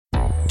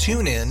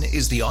TuneIn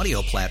is the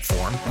audio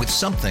platform with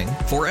something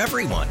for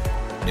everyone.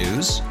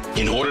 News.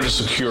 In order to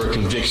secure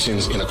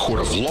convictions in a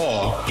court of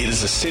law, it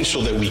is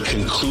essential that we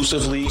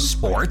conclusively.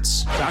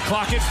 Sports. Shot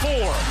clock at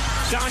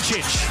 4.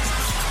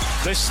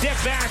 Doncic. The step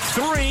back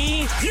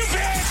 3. You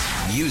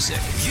bet. Music.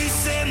 You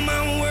set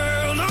my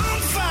world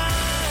on fire.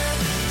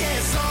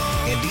 Yes,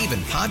 and even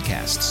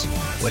podcasts.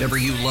 Whatever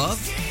you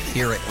love,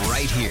 hear it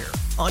right here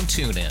on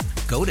TuneIn.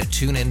 Go to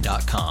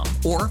TuneIn.com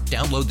or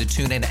download the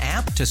TuneIn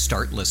app to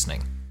start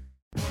listening.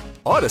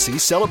 Odyssey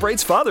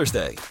celebrates Father's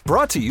Day,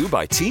 brought to you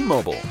by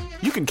T-Mobile.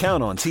 You can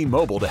count on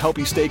T-Mobile to help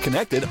you stay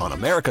connected on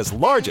America's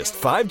largest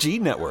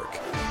 5G network.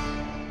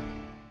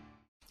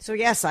 So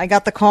yes, I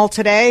got the call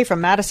today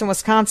from Madison,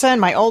 Wisconsin.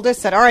 My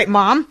oldest said, all right,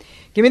 Mom,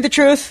 give me the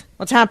truth.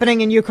 What's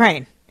happening in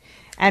Ukraine?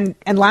 And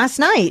last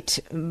night,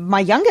 my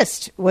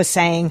youngest was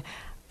saying,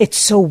 it's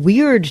so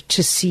weird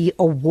to see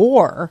a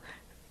war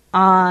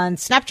on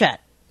Snapchat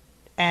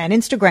and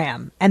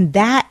Instagram. And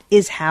that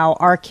is how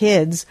our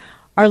kids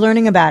are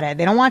learning about it.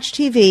 They don't watch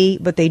TV,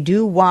 but they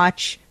do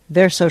watch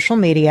their social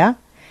media.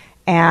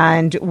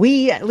 And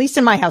we, at least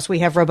in my house, we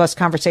have robust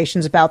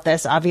conversations about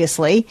this,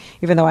 obviously,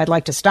 even though I'd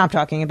like to stop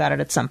talking about it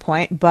at some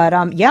point.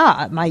 But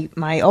yeah,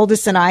 my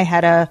oldest and I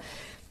had a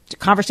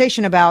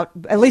conversation about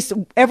at least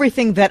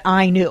everything that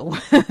I knew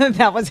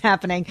that was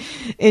happening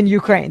in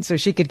Ukraine, so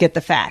she could get the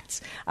facts.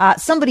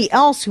 Somebody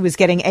else who is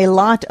getting a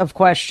lot of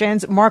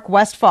questions, Mark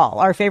Westpfahl,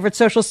 our favorite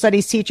social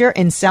studies teacher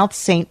in South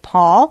St.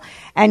 Paul,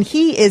 and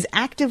he is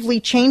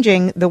actively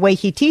changing the way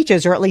he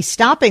teaches, or at least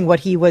stopping what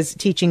he was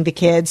teaching the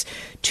kids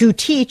to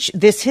teach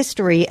this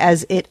history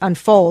as it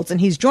unfolds. And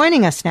he's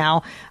joining us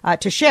now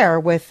to share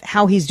with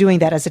how he's doing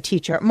that as a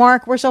teacher.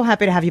 Mark, we're so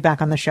happy to have you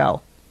back on the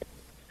show.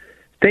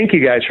 Thank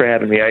you guys for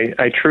having me.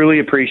 I truly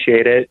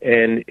appreciate it.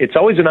 And it's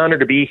always an honor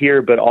to be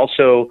here, but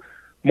also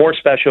more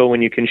special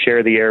when you can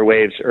share the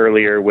airwaves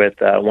earlier with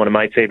one of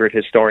my favorite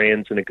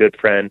historians and a good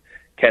friend,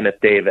 Kenneth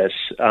Davis.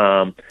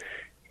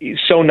 He's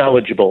so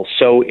knowledgeable,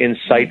 so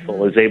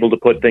insightful, is able to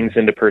put things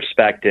into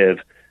perspective.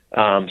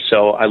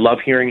 So I love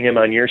hearing him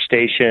on your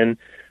station.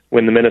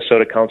 When the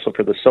Minnesota Council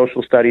for the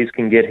Social Studies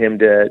can get him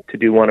to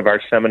do one of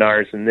our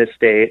seminars in this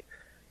state,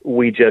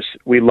 we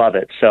love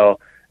it. So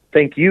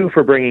thank you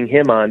for bringing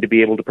him on to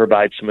be able to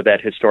provide some of that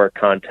historic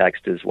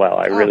context as well.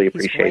 I really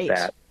appreciate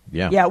that.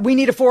 Yeah, we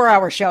need a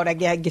 4-hour show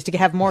to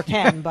have more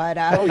Ken, but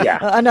yeah.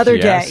 another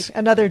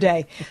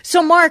day.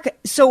 So, Mark,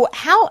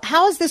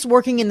 how is this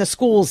working in the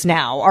schools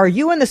now? Are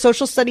you and the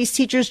social studies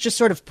teachers just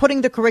sort of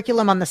putting the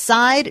curriculum on the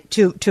side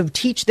to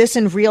teach this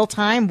in real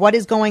time? What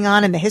is going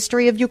on in the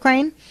history of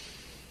Ukraine?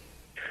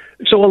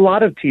 So a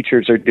lot of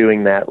teachers are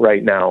doing that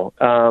right now.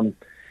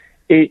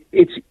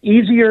 It's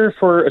easier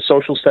for a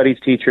social studies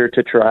teacher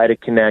to try to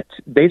connect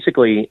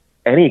basically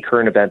any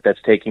current event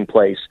that's taking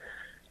place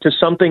to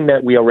something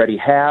that we already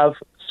have,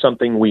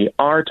 something we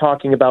are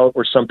talking about,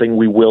 or something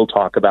we will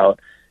talk about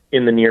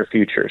in the near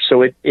future.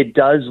 So it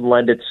does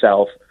lend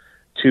itself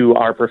to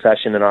our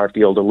profession and our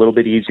field a little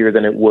bit easier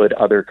than it would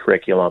other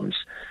curriculums.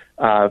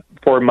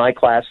 For my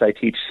class, I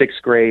teach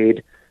 6th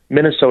grade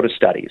Minnesota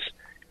studies.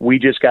 We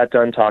just got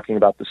done talking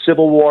about the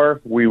Civil War.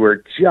 We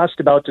were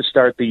just about to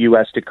start the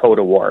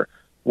U.S.-Dakota War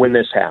when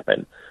this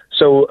happened.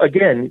 So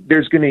again,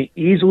 there's going to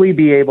easily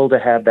be able to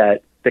have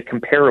the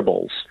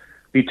comparables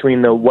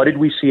between what did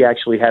we see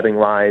actually happening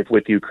live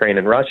with Ukraine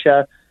and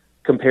Russia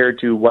compared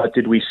to what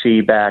did we see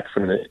back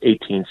from the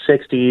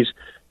 1860s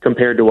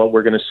compared to what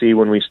we're going to see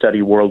when we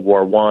study World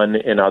War I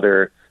and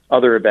other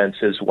events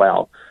as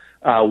well.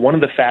 One of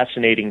the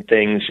fascinating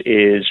things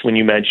is when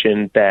you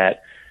mentioned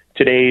that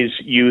today's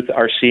youth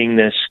are seeing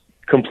this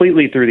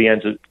completely through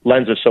the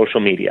lens of social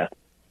media.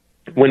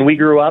 When we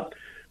grew up,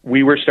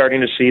 we were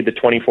starting to see the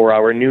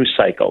 24-hour news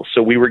cycle.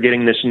 So we were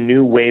getting this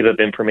new wave of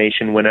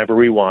information whenever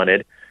we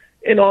wanted,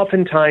 and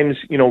oftentimes,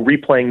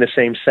 replaying the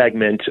same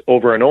segment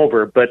over and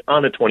over, but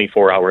on a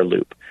 24-hour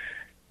loop.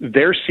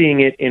 They're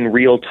seeing it in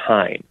real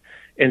time.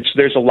 And so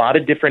there's a lot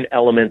of different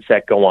elements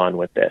that go on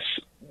with this.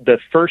 The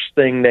first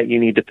thing that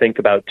you need to think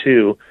about,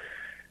 too,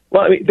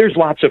 there's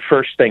lots of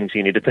first things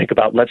you need to think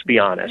about, let's be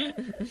honest.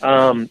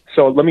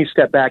 So let me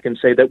step back and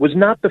say that was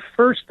not the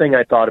first thing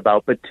I thought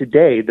about, but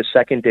today, the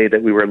second day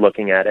that we were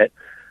looking at it,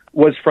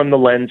 was from the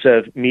lens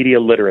of media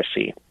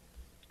literacy.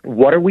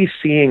 What are we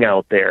seeing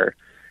out there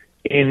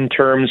in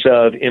terms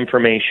of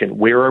information?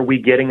 Where are we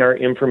getting our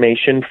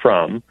information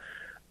from?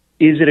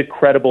 Is it a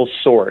credible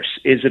source?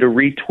 Is it a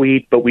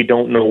retweet, but we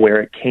don't know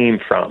where it came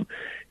from?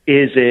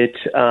 Is it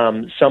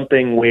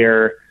something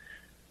where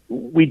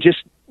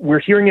we're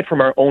hearing it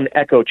from our own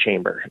echo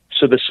chamber?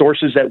 So the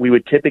sources that we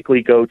would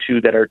typically go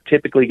to that are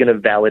typically going to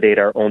validate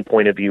our own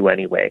point of view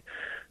anyway.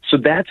 So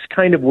that's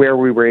kind of where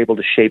we were able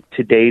to shape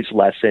today's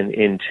lesson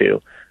into.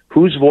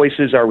 Whose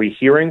voices are we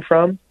hearing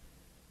from?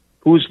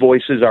 Whose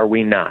voices are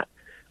we not?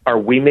 Are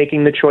we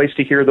making the choice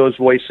to hear those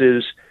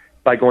voices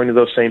by going to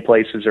those same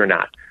places or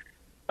not?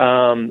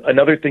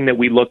 Another thing that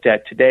we looked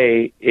at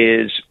today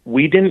is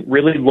we didn't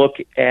really look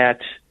at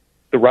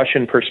the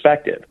Russian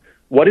perspective.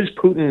 What is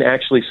Putin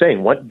actually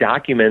saying? What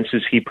documents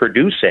is he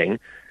producing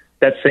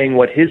that's saying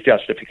what his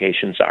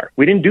justifications are.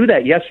 We didn't do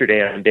that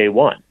yesterday on day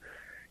one.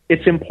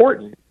 It's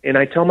important. And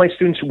I tell my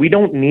students, we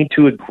don't need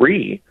to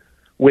agree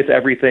with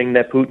everything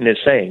that Putin is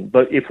saying.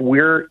 But if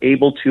we're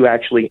able to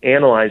actually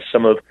analyze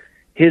some of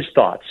his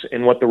thoughts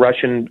and what the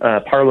Russian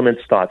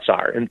parliament's thoughts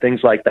are and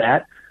things like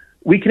that,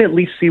 we can at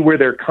least see where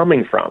they're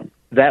coming from.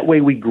 That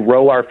way we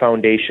grow our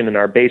foundation and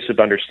our base of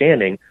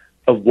understanding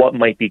of what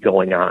might be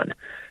going on.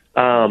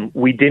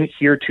 We didn't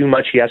hear too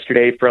much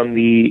yesterday from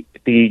the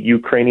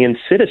Ukrainian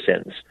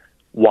citizens.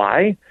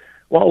 Why?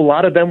 Well, a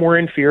lot of them were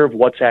in fear of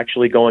what's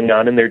actually going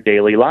on in their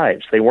daily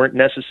lives. They weren't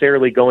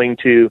necessarily going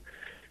to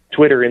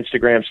Twitter,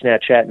 Instagram,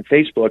 Snapchat, and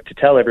Facebook to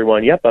tell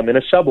everyone, yep, I'm in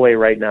a subway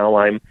right now,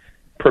 I'm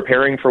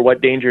preparing for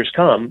what dangers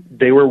come.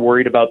 They were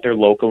worried about their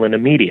local and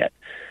immediate.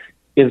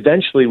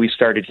 Eventually, we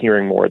started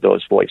hearing more of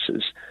those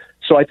voices.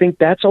 So I think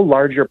that's a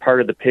larger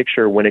part of the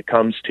picture when it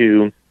comes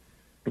to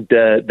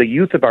the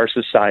youth of our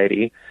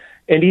society,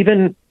 and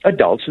even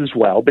adults as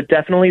well, but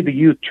definitely the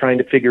youth trying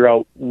to figure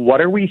out,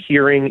 what are we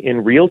hearing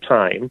in real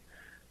time?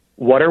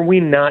 What are we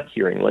not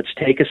hearing? Let's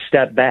take a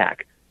step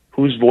back.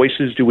 Whose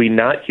voices do we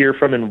not hear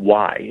from, and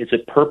why? Is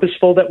it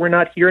purposeful that we're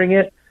not hearing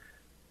it,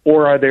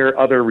 or are there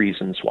other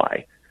reasons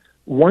why?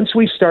 Once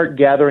we start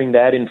gathering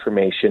that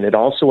information, it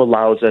also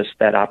allows us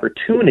that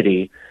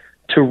opportunity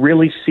to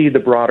really see the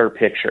broader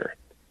picture.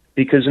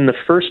 Because in the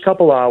first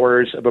couple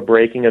hours of a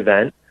breaking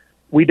event,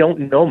 we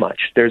don't know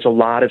much. There's a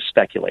lot of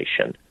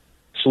speculation.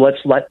 So let's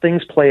let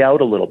things play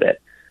out a little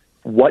bit.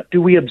 What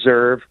do we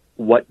observe?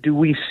 What do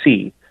we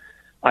see?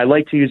 I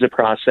like to use a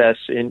process,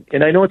 and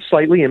I know it's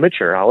slightly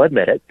immature, I'll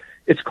admit it.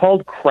 It's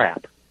called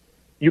CRAP.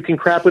 You can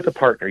CRAP with a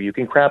partner. You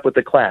can CRAP with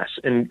the class.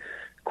 And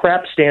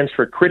CRAP stands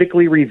for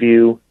critically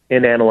review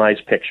and analyze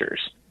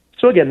pictures.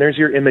 So again, there's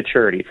your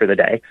immaturity for the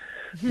day.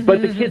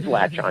 But the kids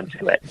latch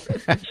onto it.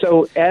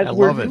 So as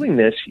we're doing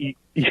this,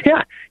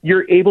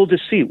 you're able to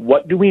see,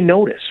 what do we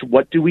notice?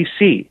 What do we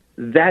see?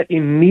 That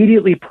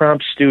immediately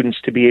prompts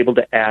students to be able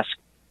to ask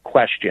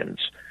questions.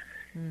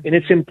 And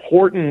it's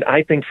important,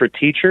 I think, for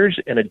teachers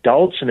and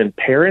adults and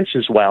parents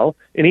as well,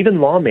 and even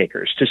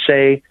lawmakers, to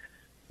say,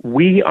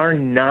 we are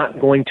not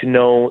going to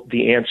know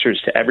the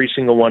answers to every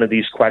single one of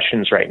these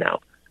questions right now.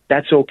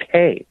 That's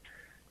okay.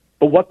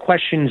 But what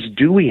questions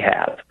do we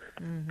have?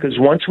 Because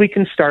once we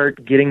can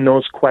start getting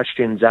those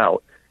questions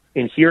out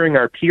and hearing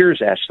our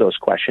peers ask those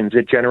questions,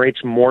 it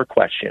generates more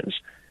questions.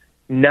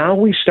 Now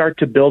we start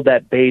to build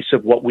that base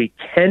of what we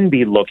can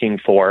be looking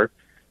for,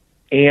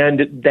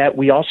 and that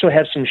we also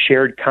have some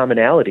shared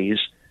commonalities,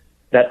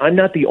 that I'm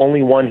not the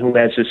only one who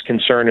has this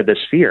concern or this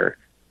fear.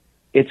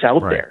 It's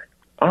out there.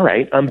 All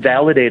right, I'm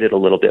validated a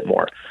little bit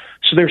more.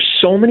 So there's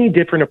so many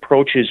different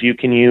approaches you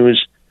can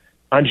use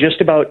on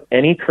just about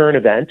any current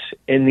event.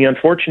 And the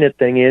unfortunate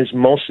thing is,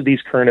 most of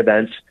these current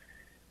events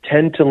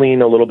tend to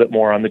lean a little bit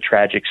more on the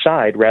tragic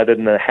side rather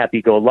than the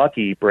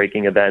happy-go-lucky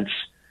breaking events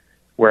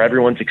where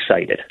everyone's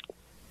excited.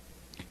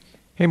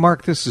 Hey,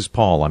 Mark, this is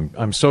Paul.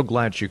 I'm so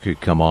glad you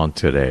could come on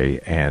today.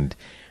 And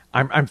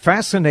I'm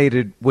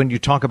fascinated when you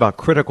talk about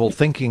critical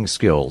thinking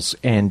skills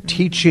and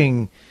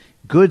teaching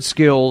good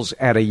skills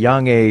at a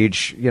young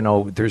age. You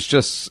know, there's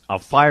just a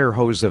fire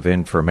hose of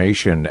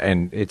information.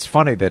 And it's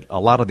funny that a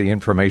lot of the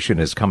information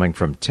is coming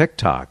from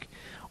TikTok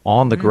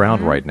on the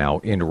ground right now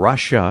in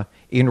Russia,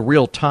 in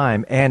real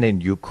time, and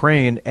in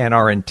Ukraine. And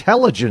our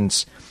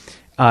intelligence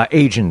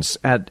agents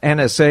at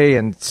NSA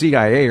and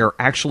CIA are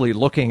actually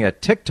looking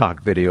at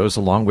TikTok videos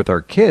along with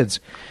our kids.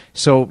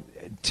 So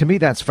to me,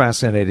 that's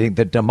fascinating.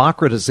 The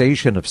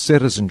democratization of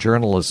citizen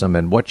journalism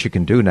and what you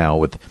can do now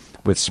with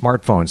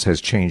smartphones has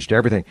changed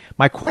everything.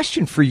 My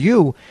question for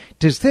you,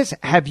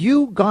 have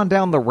you gone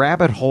down the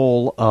rabbit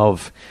hole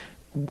of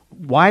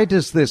why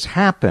does this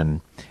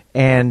happen,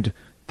 and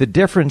the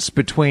difference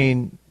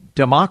between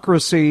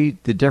democracy,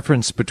 the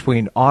difference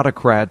between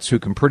autocrats who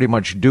can pretty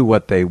much do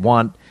what they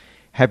want?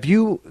 Have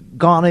you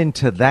gone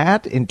into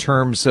that in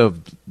terms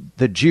of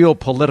the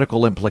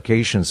geopolitical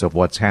implications of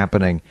what's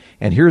happening?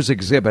 And here's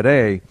Exhibit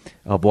A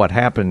of what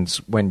happens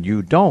when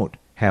you don't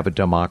have a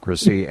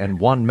democracy and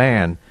one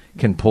man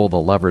can pull the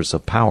levers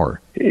of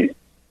power.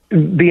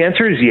 The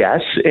answer is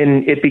yes,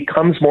 and it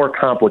becomes more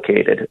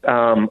complicated.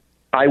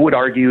 I would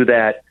argue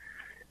that,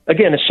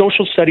 again, a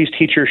social studies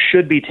teacher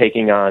should be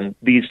taking on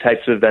these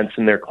types of events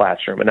in their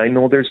classroom. And I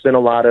know there's been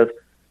a lot of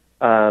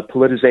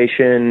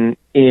politicization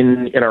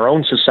in our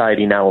own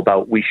society now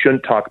about we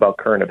shouldn't talk about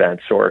current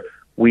events, or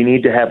we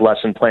need to have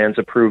lesson plans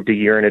approved a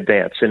year in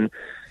advance. And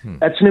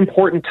that's an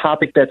important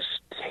topic that's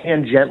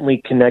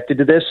tangentially connected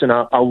to this, and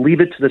I'll leave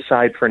it to the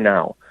side for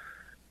now.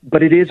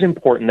 But it is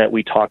important that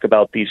we talk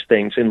about these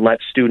things and let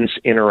students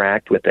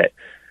interact with it,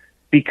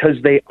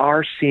 because they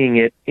are seeing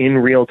it in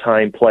real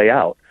time play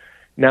out.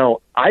 Now,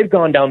 I've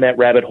gone down that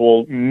rabbit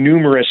hole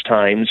numerous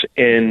times,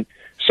 and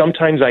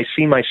sometimes I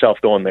see myself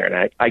going there,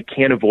 and I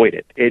can't avoid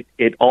it.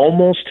 It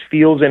almost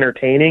feels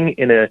entertaining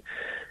in a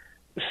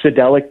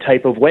psychedelic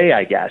type of way,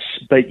 I guess,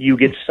 but you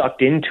get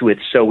sucked into it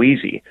so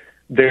easy.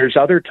 There's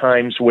other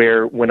times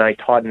where, when I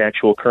taught an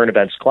actual current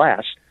events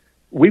class,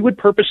 we would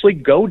purposely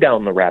go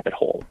down the rabbit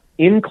hole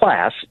in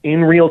class,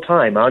 in real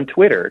time, on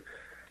Twitter,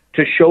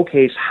 to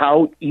showcase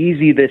how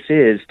easy this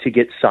is to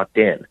get sucked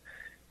in.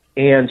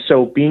 And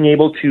so being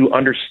able to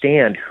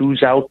understand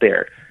who's out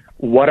there,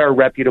 what are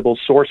reputable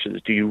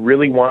sources? Do you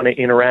really want to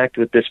interact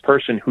with this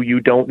person who you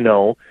don't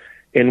know?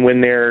 And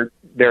when their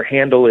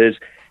handle is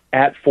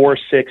at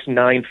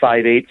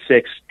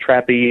 469586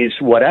 trapeze,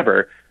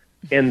 whatever,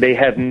 and they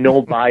have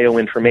no bio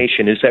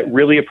information, is that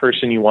really a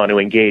person you want to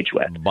engage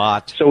with?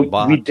 So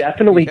we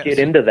definitely get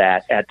into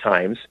that at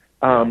times.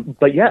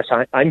 But yes,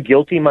 I'm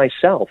guilty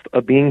myself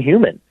of being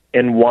human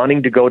and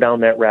wanting to go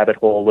down that rabbit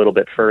hole a little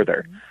bit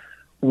further.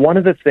 One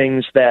of the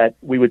things that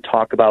we would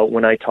talk about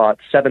when I taught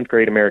 7th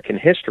grade American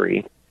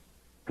history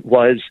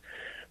was,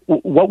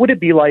 what would it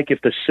be like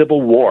if the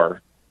Civil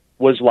War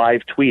was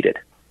live tweeted?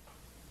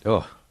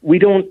 Oh. We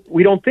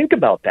don't think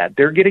about that.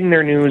 They're getting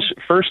their news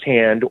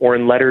firsthand or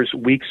in letters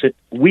weeks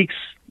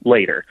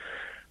later.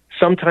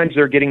 Sometimes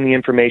they're getting the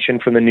information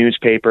from the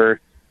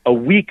newspaper a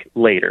week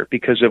later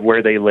because of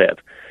where they live.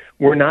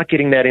 We're not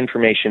getting that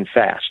information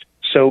fast.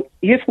 So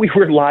if we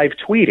were live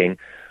tweeting,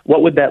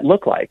 what would that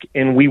look like?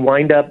 And we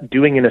wind up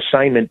doing an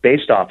assignment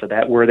based off of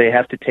that, where they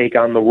have to take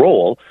on the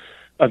role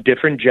of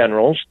different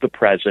generals, the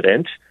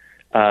president,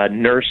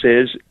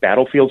 nurses,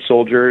 battlefield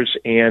soldiers,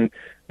 and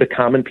the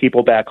common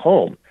people back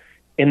home.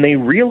 And they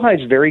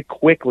realize very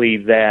quickly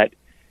that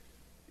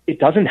it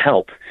doesn't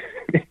help.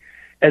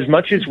 As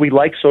much as we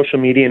like social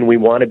media and we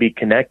want to be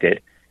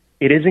connected,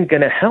 it isn't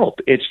going to help.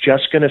 It's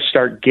just going to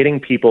start getting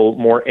people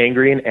more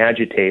angry and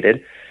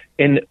agitated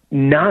and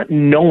not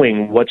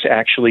knowing what's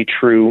actually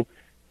true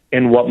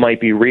and what might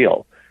be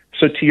real.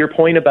 So to your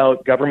point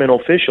about government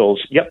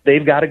officials, yep,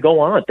 they've got to go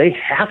on. They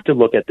have to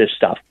look at this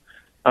stuff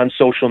on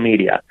social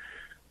media.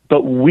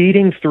 But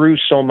weeding through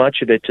so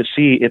much of it to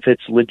see if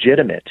it's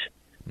legitimate.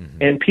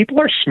 Mm-hmm. And people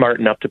are smart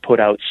enough to put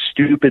out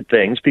stupid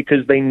things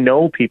because they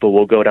know people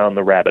will go down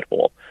the rabbit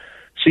hole.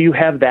 So you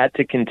have that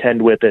to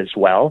contend with as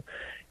well.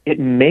 It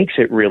makes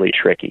it really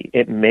tricky.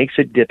 It makes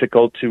it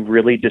difficult to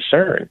really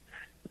discern.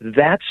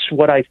 That's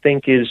what I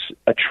think is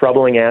a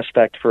troubling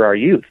aspect for our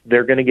youth.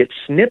 They're going to get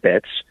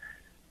snippets,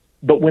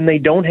 but when they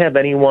don't have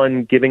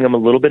anyone giving them a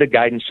little bit of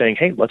guidance saying,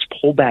 hey, let's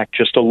pull back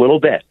just a little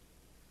bit.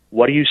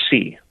 What do you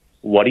see?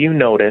 What do you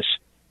notice?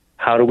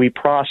 How do we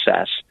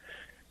process?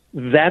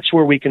 That's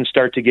where we can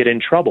start to get in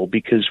trouble,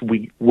 because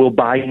we will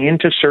buy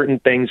into certain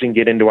things and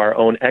get into our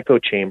own echo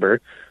chamber.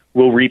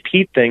 We'll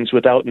repeat things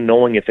without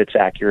knowing if it's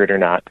accurate or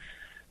not.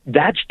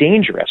 That's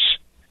dangerous.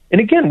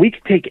 And again, we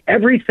could take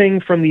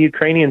everything from the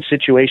Ukrainian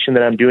situation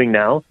that I'm doing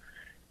now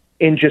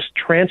and just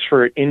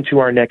transfer it into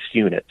our next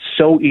unit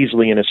so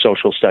easily in a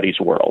social studies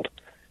world.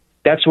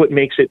 That's what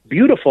makes it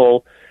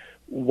beautiful,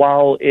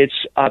 while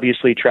it's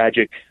obviously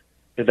tragic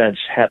events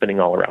happening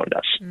all around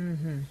us.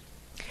 Mm-hmm.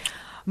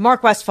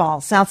 Mark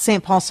Westphahl, South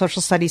St. Paul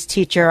social studies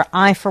teacher.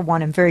 I, for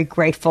one, am very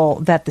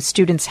grateful that the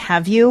students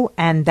have you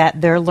and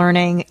that they're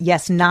learning,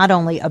 yes, not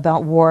only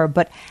about war,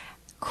 but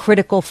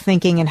critical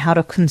thinking and how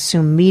to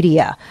consume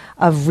media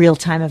of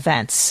real-time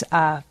events.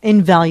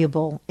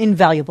 Invaluable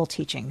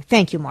teaching.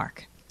 Thank you,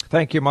 Mark.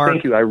 Thank you, Mark.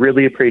 Thank you. I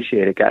really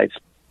appreciate it, guys.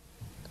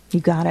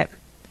 You got it.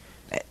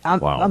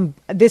 Wow.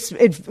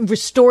 It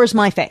restores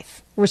my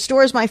faith.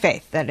 Restores my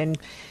faith that in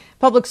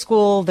public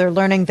school they're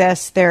learning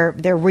this. They're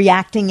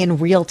reacting in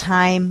real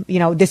time. You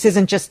know, this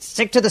isn't just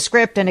stick to the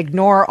script and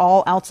ignore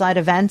all outside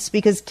events,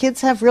 because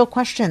kids have real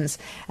questions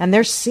and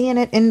they're seeing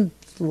it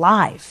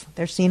live.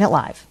 They're seeing it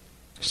live.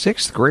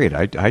 6th grade.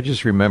 I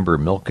just remember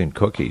milk and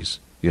cookies,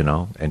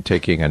 and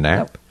taking a nap,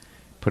 Nope.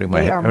 putting my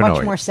They head. are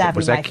much more savvy,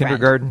 Was that my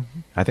kindergarten?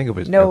 friend. I think it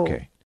was. No.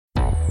 Okay.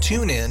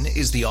 TuneIn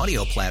is the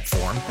audio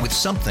platform with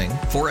something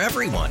for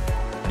everyone.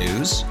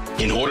 News.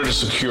 In order to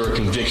secure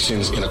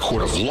convictions in a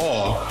court of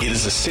law, it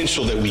is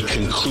essential that we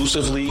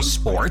conclusively.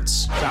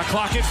 Sports. Shot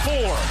clock at 4.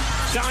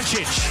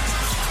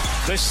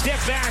 Doncic. The step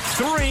back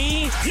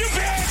 3. You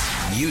bet.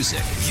 Music.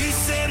 You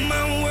set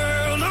my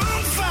world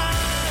on fire.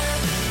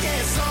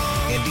 Yes,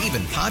 And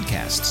even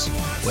podcasts.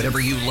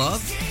 Whatever you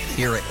love,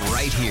 hear it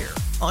right here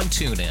on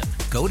TuneIn.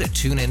 Go to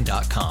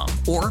TuneIn.com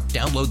or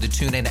download the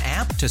TuneIn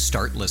app to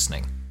start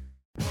listening.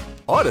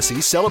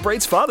 Odyssey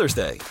celebrates Father's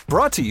Day,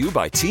 brought to you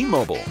by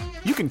T-Mobile.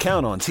 You can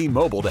count on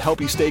T-Mobile to help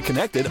you stay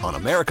connected on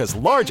America's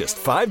largest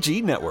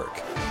 5G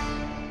network.